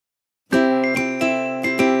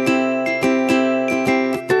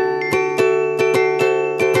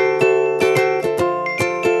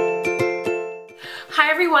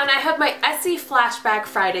Flashback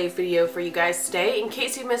Friday video for you guys today. In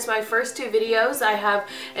case you missed my first two videos, I have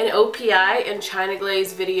an OPI and China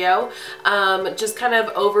Glaze video, just kind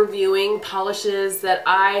of overviewing polishes that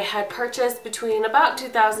I had purchased between about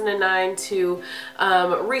 2009 to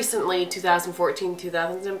recently 2014,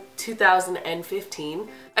 2015.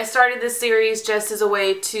 I started this series just as a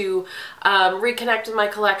way to reconnect with my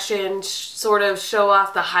collection, sort of show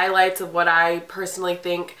off the highlights of what I personally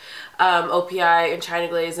think OPI and China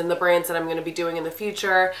Glaze and the brands that I'm going to be doing in the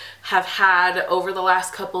future have had over the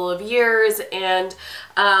last couple of years. And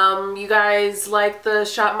you guys like the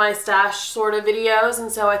Shop My Stash sort of videos,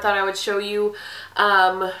 and so I thought I would show you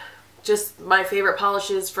just my favorite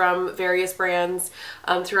polishes from various brands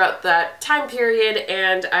throughout that time period.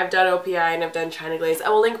 And I've done OPI and I've done China Glaze. I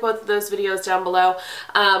will link both of those videos down below.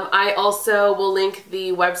 I also will link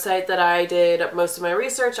the website that I did most of my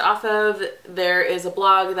research off of. There is a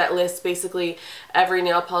blog that lists basically every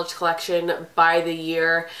nail polish collection by the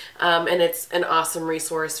year, and it's an awesome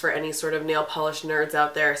resource for any sort of nail polish nerds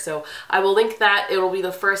out there. So I will link that. It will be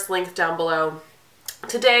the first link down below.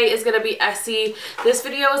 Today is going to be Essie. This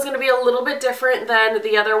video is going to be a little bit different than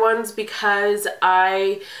the other ones because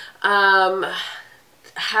I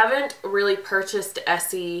haven't really purchased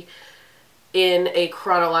Essie in a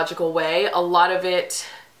chronological way. A lot of it,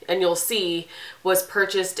 and you'll see, was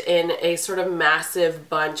purchased in a sort of massive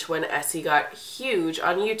bunch when Essie got huge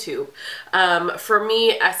on YouTube. For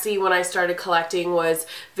me, Essie, when I started collecting, was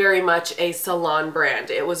very much a salon brand.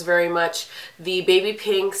 It was very much the baby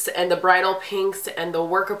pinks and the bridal pinks and the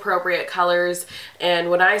work appropriate colors. And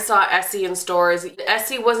when I saw Essie in stores,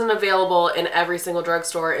 Essie wasn't available in every single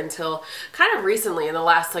drugstore until kind of recently, in the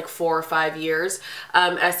last like 4 or 5 years.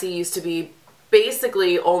 Essie used to be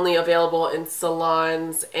basically only available in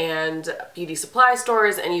salons and beauty supply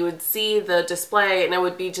stores, and you would see the display and it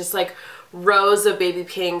would be just like rows of baby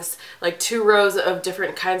pinks, like 2 rows of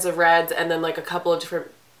different kinds of reds, and then like a couple of different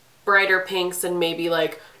brighter pinks and maybe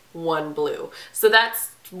like 1 blue. So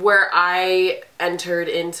that's where I entered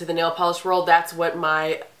into the nail polish world. That's what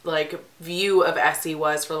my like view of Essie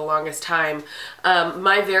was for the longest time.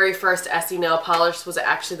 My very first Essie nail polish was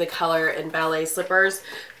actually the color in Ballet Slippers,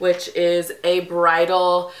 which is a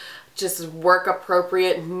bridal, just work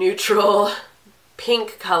appropriate neutral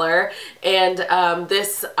pink color. And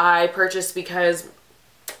this I purchased because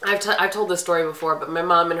I've told this story before, but my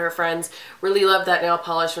mom and her friends really loved that nail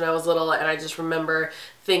polish when I was little, and I just remember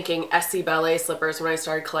thinking Essie Ballet Slippers when I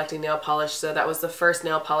started collecting nail polish. So that was the first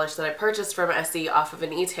nail polish that I purchased from Essie off of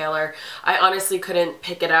an e-tailer. I honestly couldn't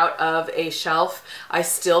pick it out of a shelf. I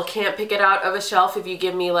still can't pick it out of a shelf. If you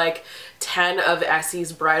give me like 10 of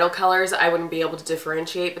Essie's bridal colors, I wouldn't be able to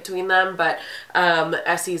differentiate between them. But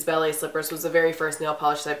Essie's Ballet Slippers was the very first nail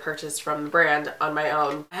polish that I purchased from the brand on my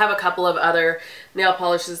own. I have a couple of other nail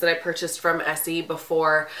polishes that I purchased from Essie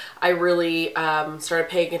before I really started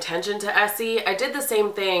paying attention to Essie. I did the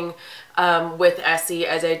same thing with Essie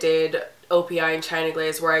as I did OPI and China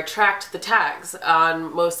Glaze, where I tracked the tags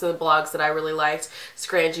on most of the blogs that I really liked,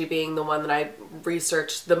 Scrangy being the one that I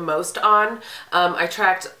researched the most on. I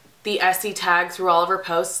tracked the Essie tag through all of her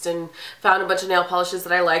posts and found a bunch of nail polishes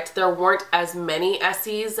that I liked. There weren't as many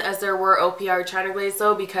Essies as there were OPI or China Glaze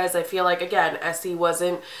though, because I feel like, again, Essie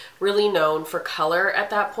wasn't really known for color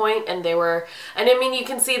at that point, and they were, and I mean, you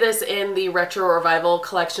can see this in the Retro Revival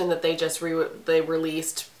collection that they just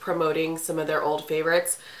released, promoting some of their old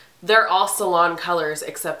favorites. They're all salon colors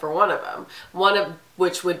except for one of them. One of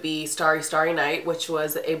which would be Starry Starry Night, which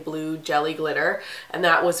was a blue jelly glitter, and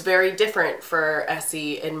that was very different for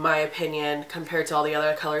Essie in my opinion compared to all the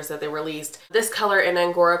other colors that they released. This color in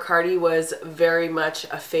Angora Cardi was very much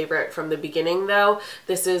a favorite from the beginning though.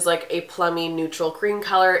 This is like a plummy neutral cream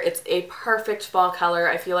color. It's a perfect fall color.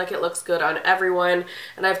 I feel like it looks good on everyone,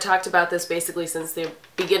 and I've talked about this basically since the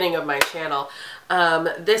beginning of my channel.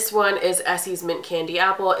 This one is Essie's Mint Candy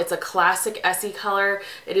Apple. It's a classic Essie color.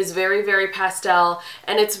 It is very, very pastel,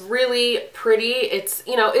 and it's really pretty. It's,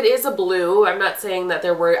 you know, it is a blue. I'm not saying that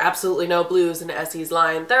there were absolutely no blues in Essie's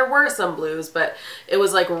line. There were some blues, but it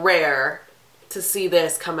was like rare to see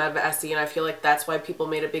this come out of Essie, and I feel like that's why people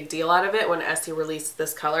made a big deal out of it when Essie released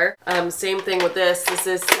this color. Same thing with this. This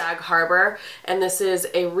is Sag Harbor, and this is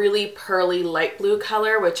a really pearly light blue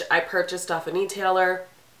color, which I purchased off an e-tailer.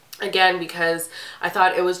 Again, because I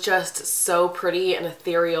thought it was just so pretty and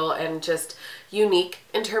ethereal and just unique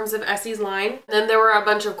in terms of Essie's line. Then there were a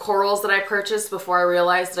bunch of corals that I purchased before I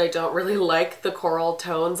realized that I don't really like the coral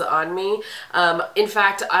tones on me. In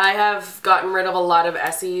fact, I have gotten rid of a lot of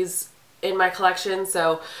Essies in my collection,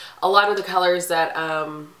 so a lot of the colors that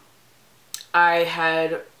I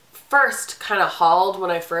had first kind of hauled when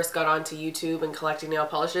I first got onto YouTube and collecting nail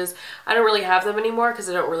polishes. I don't really have them anymore because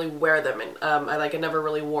I don't really wear them, and I never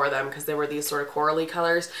really wore them because they were these sort of corally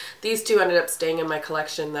colors. These two ended up staying in my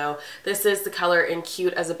collection though. This is the color in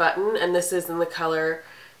Cute as a Button, and this is in the color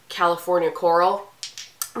California Coral.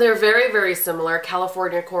 They're very, very similar.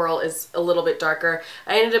 California Coral is a little bit darker.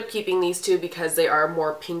 I ended up keeping these two because they are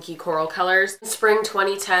more pinky coral colors. In spring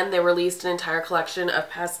 2010, they released an entire collection of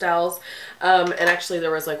pastels, and actually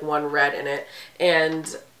there was like one red in it.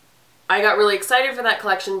 And I got really excited for that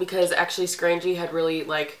collection because actually Scrangy had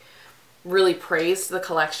really praised the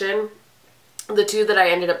collection. The two that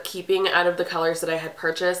I ended up keeping out of the colors that I had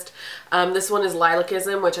purchased, this one is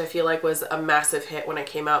Lilacism, which I feel like was a massive hit when it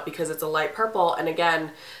came out because it's a light purple, and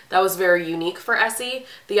again, that was very unique for Essie.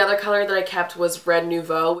 The other color that I kept was Red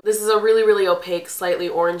Nouveau. This is a really, really opaque, slightly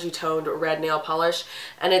orangey toned red nail polish,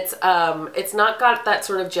 and it's not got that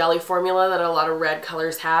sort of jelly formula that a lot of red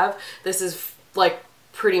colors have. This is like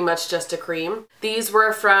pretty much just a cream. These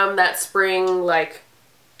were from that spring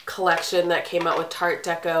collection that came out with Tarte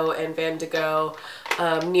Deco and Van de Gogh.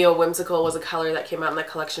 Neo Whimsical was a color that came out in that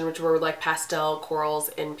collection, which were like pastel corals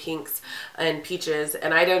and pinks and peaches,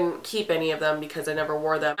 and I didn't keep any of them because I never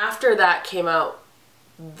wore them. After that came out,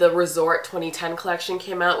 the Resort 2010 collection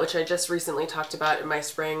came out, which I just recently talked about in my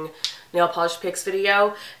spring nail polish picks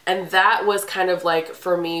video, and that was kind of like,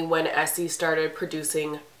 for me, when Essie started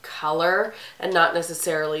producing color and not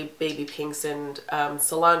necessarily baby pinks and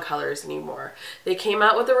salon colors anymore. They came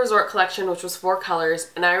out with the Resort collection, which was 4 colors,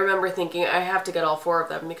 and I remember thinking I have to get all 4 of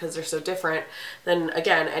them because they're so different than,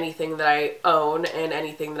 again, anything that I own and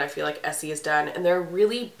anything that I feel like Essie has done, and they're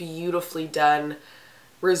really beautifully done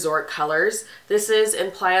Resort colors. This is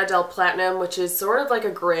in Playa del Platinum, which is sort of like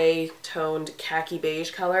a gray toned khaki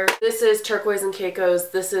beige color. This is Turquoise and Caicos.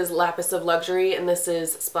 This is Lapis of Luxury, and this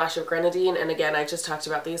is Splash of Grenadine. And again, I just talked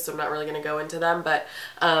about these, so I'm not really going to go into them, but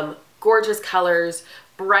gorgeous colors,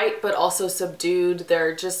 bright but also subdued.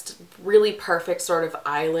 They're just really perfect sort of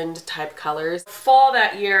island type colors. Fall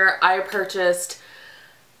that year, I purchased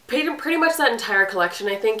pretty much that entire collection.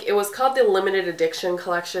 I think it was called the Limited Edition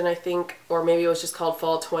collection, I think, or maybe it was just called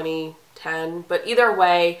Fall 2010, but either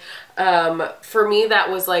way, for me that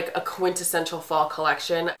was like a quintessential fall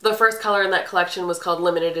collection. The first color in that collection was called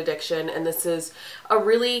Limited Edition, and this is a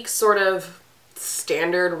really sort of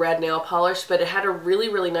standard red nail polish, but it had a really,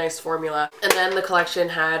 really nice formula. And then the collection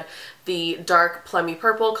had the dark plummy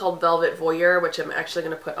purple called Velvet Voyeur, which I'm actually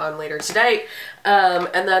going to put on later today.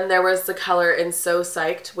 And then there was the color in So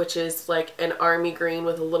Psyched, which is like an army green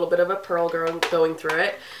with a little bit of a pearl going through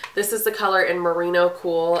it. This is the color in Merino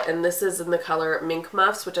Cool, and this is in the color Mink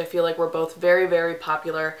Muffs, which I feel like were both very, very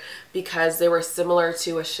popular because they were similar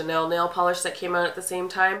to a Chanel nail polish that came out at the same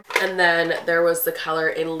time. And then there was the color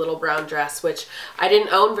in Little Brown Dress, which I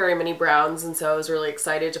didn't own very many browns, and so I was really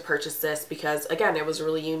excited to purchase this because, again, it was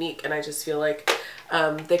really unique, and I just feel like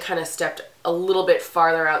they kind of stepped a little bit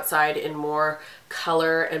farther outside in more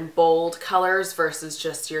color and bold colors versus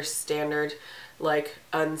just your standard like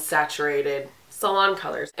unsaturated salon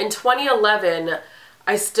colors. In 2011,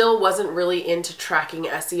 I still wasn't really into tracking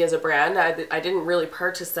Essie as a brand. I didn't really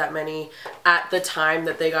purchase that many at the time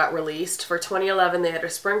that they got released. For 2011, they had a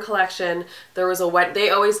spring collection. There was they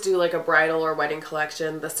always do like a bridal or wedding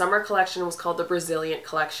collection. The summer collection was called the Brazilian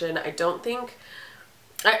collection.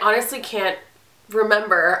 I honestly can't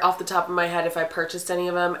remember off the top of my head if I purchased any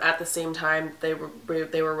of them at the same time they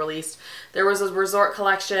were released. There was a Resort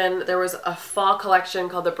collection, there was a fall collection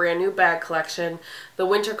called the Brand New Bag collection, the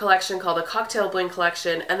winter collection called the Cocktail Bling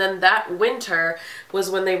collection, and then that winter was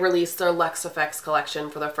when they released their Luxe Effects collection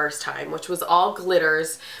for the first time, which was all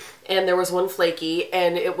glitters, and there was one flaky,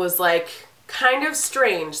 and it was like kind of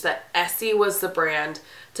strange that Essie was the brand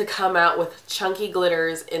to come out with chunky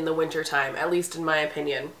glitters in the wintertime, at least in my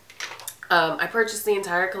opinion. I purchased the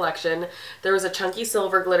entire collection. There was a chunky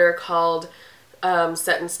silver glitter called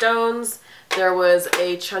Set in Stones. There was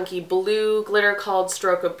a chunky blue glitter called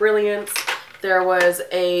Stroke of Brilliance. There was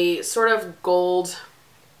a sort of gold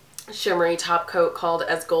shimmery top coat called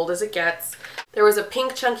As Gold as It Gets. There was a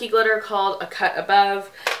pink chunky glitter called A Cut Above.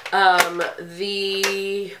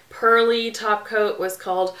 The pearly top coat was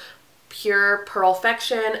called Pure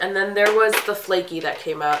Pearlfection, and then there was the flaky that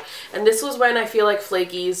came out, and this was when I feel like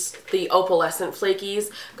flakies, the opalescent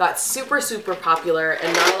flakies, got super popular,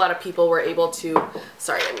 and not a lot of people were able to,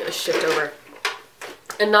 sorry, I'm gonna shift over,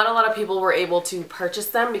 and not a lot of people were able to purchase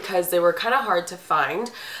them because they were kind of hard to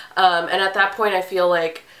find, and at that point I feel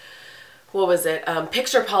like what was it?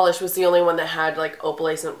 Picture Polish was the only one that had like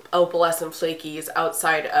opalescent flakies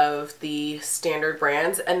outside of the standard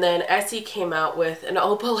brands. And then Essie came out with an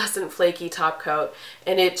opalescent flaky top coat,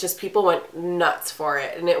 and it just, people went nuts for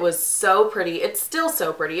it. And it was so pretty. It's still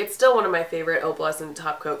so pretty. It's still one of my favorite opalescent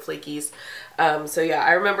top coat flakies. So yeah,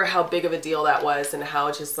 I remember how big of a deal that was and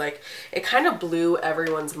how just like, it kind of blew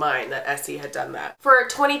everyone's mind that Essie had done that. For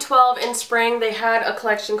 2012 in spring, they had a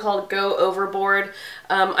collection called Go Overboard.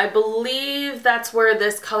 I believe that's where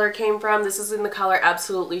this color came from. This is in the color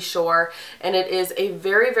Absolutely Sure, and it is a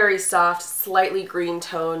very, very soft, slightly green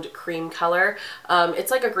toned cream color.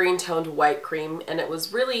 It's like a green toned white cream, and it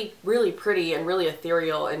was really, really pretty and really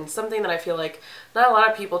ethereal, and something that I feel like not a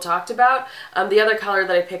lot of people talked about. The other color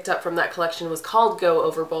that I picked up from that collection was called Go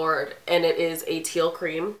Overboard, and it is a teal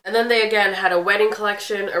cream. And then they again had a wedding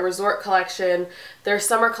collection, a resort collection. Their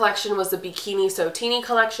summer collection was the Bikini So Teeny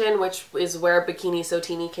collection, which is where Bikini So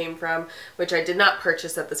Teeny came from, which I did not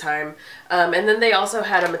purchase at the time. And then they also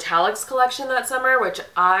had a metallics collection that summer, which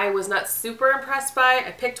I was not super impressed by.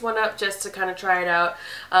 I picked one up just to kind of try it out.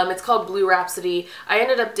 It's called Blue Rhapsody. I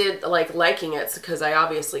ended up liking it because I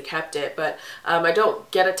obviously kept it, but I don't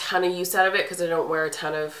get a ton of use out of it because I don't wear a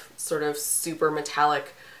ton of sort of super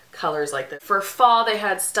metallic colors like this. For fall, they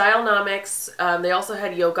had Stylenomics. They also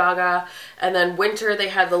had Yo Gaga, and then winter they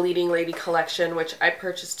had the Leading Lady collection, which I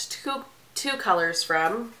purchased two colors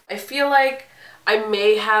from. I feel like I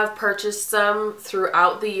may have purchased some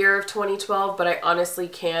throughout the year of 2012, but I honestly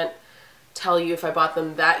can't tell you if I bought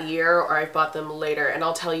them that year or I bought them later, and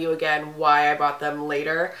I'll tell you again why I bought them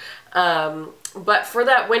later. But for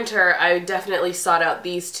that winter, I definitely sought out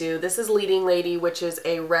these two. This is Leading Lady, which is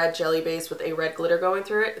a red jelly base with a red glitter going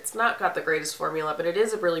through it. It's not got the greatest formula, but it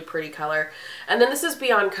is a really pretty color. And then this is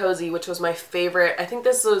Beyond Cozy, which was my favorite. I think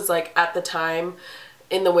this was like at the time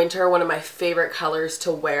in the winter one of my favorite colors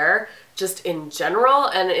to wear just in general,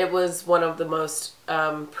 and it was one of the most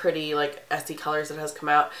pretty like Essie colors that has come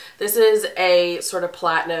out. This is a sort of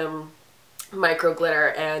platinum micro glitter,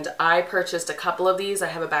 and I purchased a couple of these. I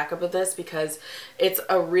have a backup of this because it's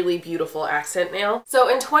a really beautiful accent nail. So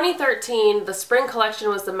in 2013, the spring collection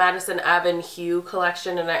was the Madison Avenue Hue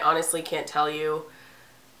collection, and I honestly can't tell you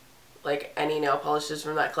like any nail polishes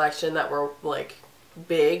from that collection that were like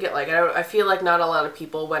big. Like I feel like not a lot of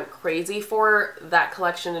people went crazy for that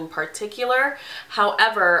collection in particular.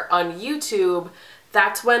 However, on YouTube,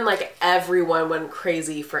 that's when like everyone went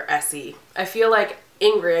crazy for Essie. I feel like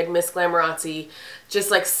Ingrid, Miss Glamorazzi, just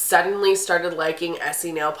like suddenly started liking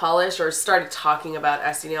Essie nail polish, or started talking about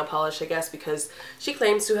Essie nail polish, I guess, because she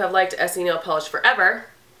claims to have liked Essie nail polish forever.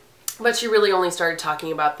 But she really only started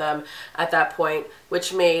talking about them at that point,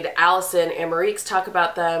 which made Allison and Marique's talk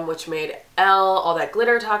about them, which made Elle, All That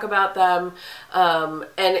Glitter, talk about them. And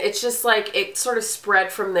it's just like, it sort of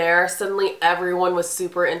spread from there. Suddenly everyone was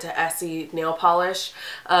super into Essie nail polish.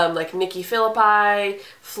 Like Nikki Philippi,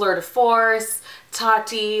 Fleur de Force,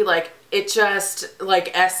 Tati, like it just, like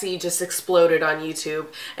Essie just exploded on YouTube.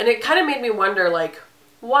 And it kind of made me wonder, like,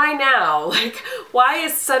 why now? Like, why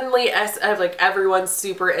is suddenly like everyone's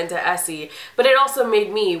super into Essie? But it also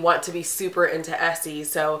made me want to be super into Essie,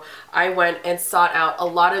 so I went and sought out a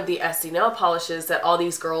lot of the Essie nail polishes that all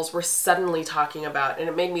these girls were suddenly talking about, and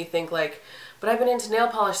it made me think like, but I've been into nail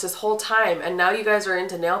polish this whole time, and now you guys are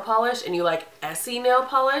into nail polish and you like Essie nail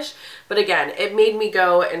polish? But again, it made me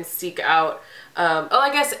go and seek out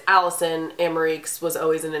I guess Allison and Marique's was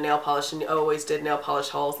always into nail polish and always did nail polish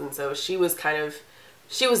hauls, and so she was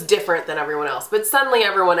different than everyone else, but suddenly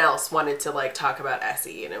everyone else wanted to like talk about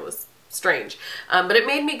Essie, and it was strange. But it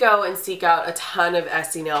made me go and seek out a ton of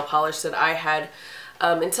Essie nail polish that I had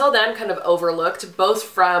until then kind of overlooked, both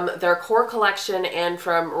from their core collection and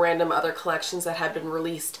from random other collections that had been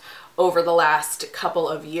released over the last couple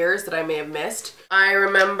of years that I may have missed. I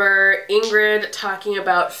remember Ingrid talking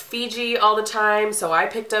about Fiji all the time, so I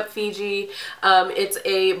picked up Fiji. It's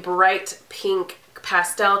a bright pink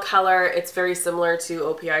pastel color. It's very similar to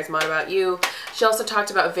OPI's Mod About You. She also talked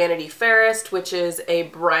about Vanity Fairest, which is a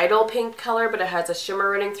bridal pink color, but it has a shimmer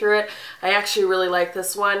running through it. I actually really like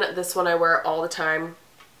this one. This one I wear all the time.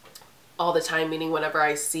 All the time, meaning whenever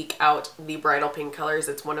I seek out the bridal pink colors,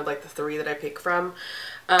 it's one of like the three that I pick from.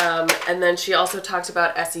 And then she also talked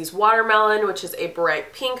about Essie's Watermelon, which is a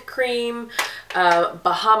bright pink cream.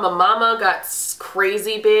 Bahama Mama got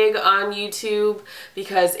crazy big on YouTube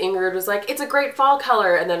because Ingrid was like, it's a great fall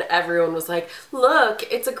color, and then everyone was like, look,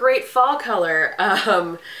 it's a great fall color.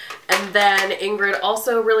 And then Ingrid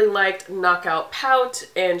also really liked Knockout Pout,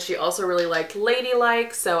 and she also really liked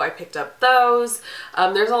Ladylike, so I picked up those.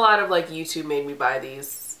 There's a lot of like YouTube made me buy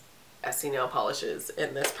these Essie nail polishes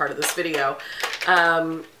in this part of this video.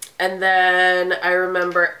 And then I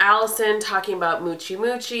remember Allison talking about Moochie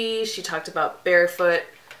Moochie. She talked about barefoot,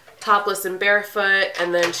 topless and barefoot,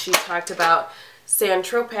 and then she talked about Saint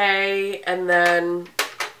Tropez, and then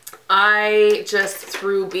I just,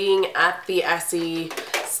 through being at the Essie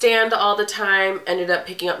stand all the time, ended up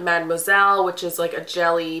picking up Mademoiselle, which is like a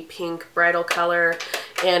jelly pink bridal color,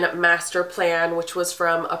 and Master Plan, which was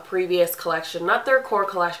from a previous collection, not their core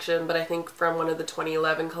collection, but I think from one of the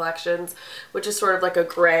 2011 collections, which is sort of like a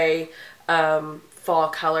gray fall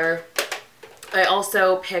color. I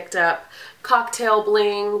also picked up Cocktail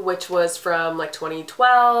Bling, which was from like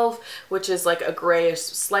 2012, which is like a grayish,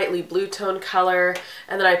 slightly blue tone color.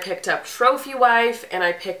 And then I picked up Trophy Wife, and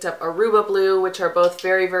I picked up Aruba Blue, which are both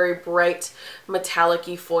very, very bright,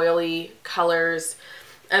 metallic-y, foily colors.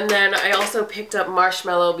 And then I also picked up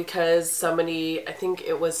Marshmallow because somebody, I think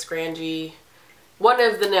it was Scrangy, one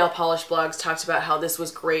of the nail polish blogs, talked about how this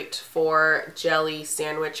was great for jelly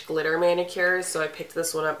sandwich glitter manicures, so I picked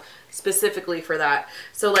this one up specifically for that.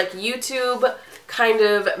 So like YouTube kind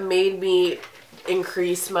of made me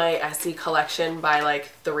increase my Essie collection by like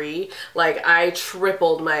 3. Like I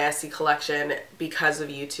tripled my Essie collection because of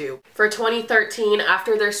YouTube. For 2013,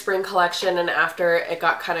 after their spring collection and after it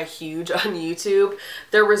got kind of huge on YouTube,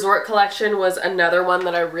 their resort collection was another one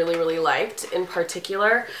that I really, really liked. In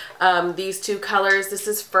particular, these two colors, this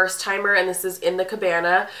is First Timer and this is In the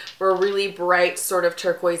Cabana, were really bright sort of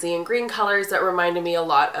turquoisey and green colors that reminded me a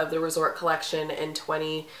lot of the resort collection in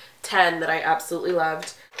 2010 that I absolutely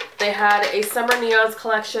loved. They had a summer neons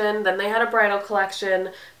collection, then they had a bridal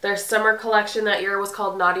collection. Their summer collection that year was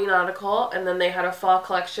called Naughty Nautical, and then they had a fall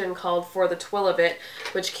collection called For the Twill of It,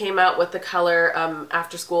 which came out with the color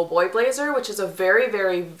After School Boy Blazer, which is a very,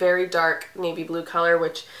 very, very dark navy blue color,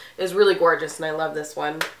 which is really gorgeous, and I love this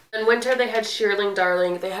one. In winter, they had Shearling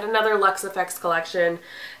Darling. They had another Luxe Effects collection,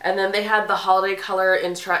 and then they had the holiday color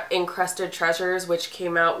Encrusted Treasures, which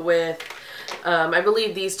came out with I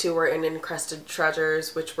believe these two were in Encrusted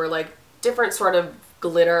Treasures, which were like different sort of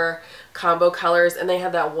glitter combo colors, and they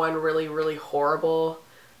had that one really, really horrible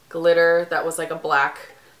glitter that was like a black,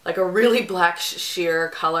 like a really black sheer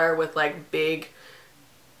color with like big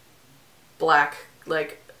black,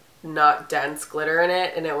 like not dense glitter in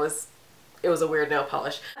it, and it was a weird nail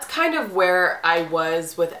polish. That's kind of where I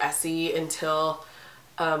was with Essie until,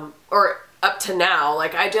 or up to now.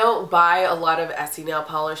 Like I don't buy a lot of Essie nail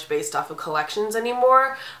polish based off of collections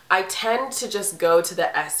anymore. I tend to just go to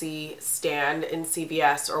the Essie stand in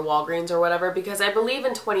CVS or Walgreens or whatever, because I believe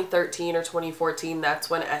in 2013 or 2014 that's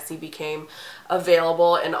when Essie became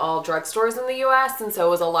available in all drugstores in the US, and so it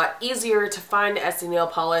was a lot easier to find Essie nail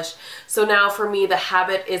polish. So now for me the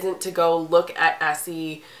habit isn't to go look at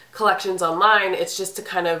Essie collections online, it's just to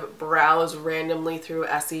kind of browse randomly through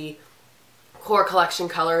Essie core collection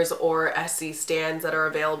colors or Essie stands that are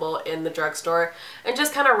available in the drugstore and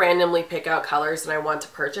just kind of randomly pick out colors that I want to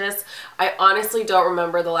purchase. I honestly don't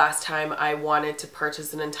remember the last time I wanted to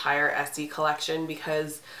purchase an entire Essie collection,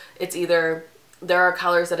 because it's either there are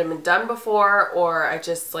colors that have been done before or I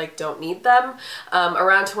just like don't need them.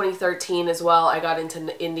 Around 2013 as well, I got into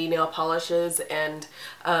indie nail polishes and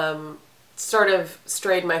sort of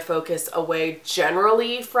strayed my focus away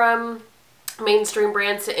generally from mainstream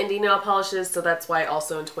brands to indie nail polishes, so that's why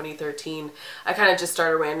also in 2013 I kind of just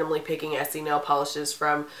started randomly picking Essie nail polishes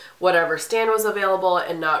from whatever stand was available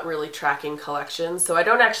and not really tracking collections. So I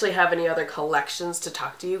don't actually have any other collections to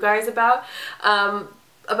talk to you guys about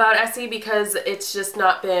Essie, because it's just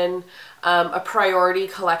not been a priority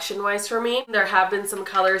collection wise for me. There have been some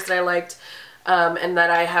colors that I liked and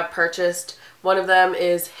that I have purchased. One of them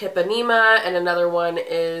is Hipponema and another one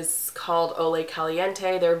is called Ole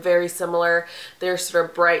Caliente. They're very similar. They're sort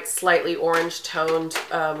of bright, slightly orange toned,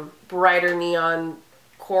 brighter neon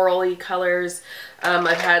corally colors.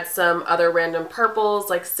 I've had some other random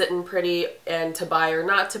purples like Sittin' Pretty and To Buy or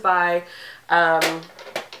Not to Buy.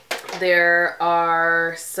 There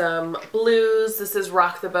are some blues. This is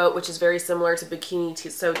Rock the Boat, which is very similar to Bikini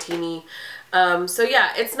So Teeny. So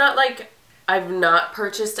yeah, it's not like I've not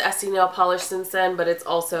purchased Essie nail polish since then, but it's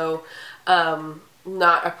also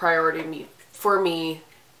not a priority for me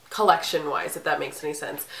collection-wise, if that makes any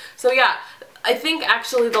sense. So yeah, I think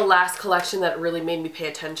actually the last collection that really made me pay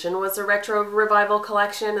attention was the Retro Revival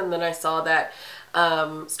collection, and then I saw that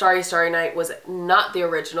Starry Starry Night was not the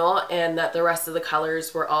original and that the rest of the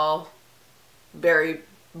colors were all very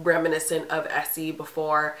reminiscent of Essie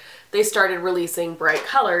before they started releasing bright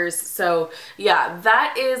colors. So yeah,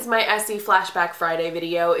 that is my Essie Flashback Friday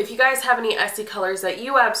video. If you guys have any Essie colors that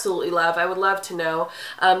you absolutely love, I would love to know.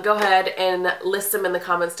 Go ahead and list them in the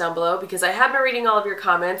comments down below, because I have been reading all of your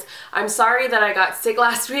comments. I'm sorry that I got sick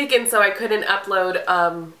last week and so I couldn't upload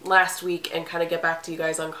last week and kind of get back to you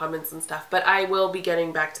guys on comments and stuff, but I will be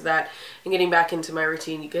getting back to that and getting back into my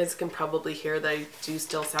routine. You guys can probably hear that I do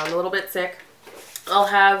still sound a little bit sick. I'll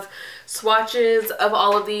have swatches of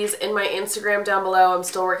all of these in my Instagram down below. I'm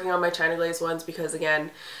still working on my China Glaze ones because,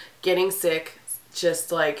 again, getting sick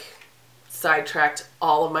just like sidetracked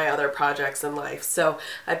all of my other projects in life. So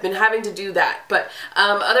I've been having to do that. But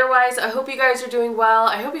otherwise, I hope you guys are doing well.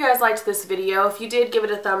 I hope you guys liked this video. If you did, give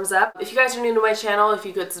it a thumbs up. If you guys are new to my channel, if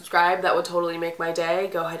you could subscribe, that would totally make my day.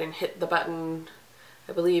 Go ahead and hit the button.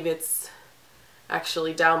 I believe it's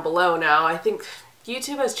actually down below now. I think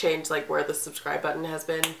YouTube has changed like where the subscribe button has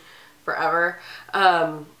been forever.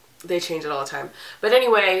 They change it all the time. But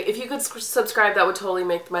anyway, if you could subscribe, that would totally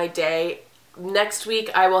make my day. Next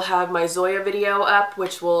week I will have my Zoya video up,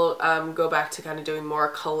 which will go back to kind of doing more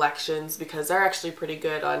collections, because they're actually pretty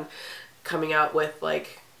good on coming out with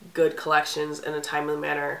like good collections in a timely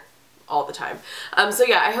manner all the time. So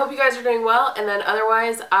yeah, I hope you guys are doing well, and then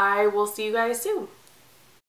otherwise I will see you guys soon.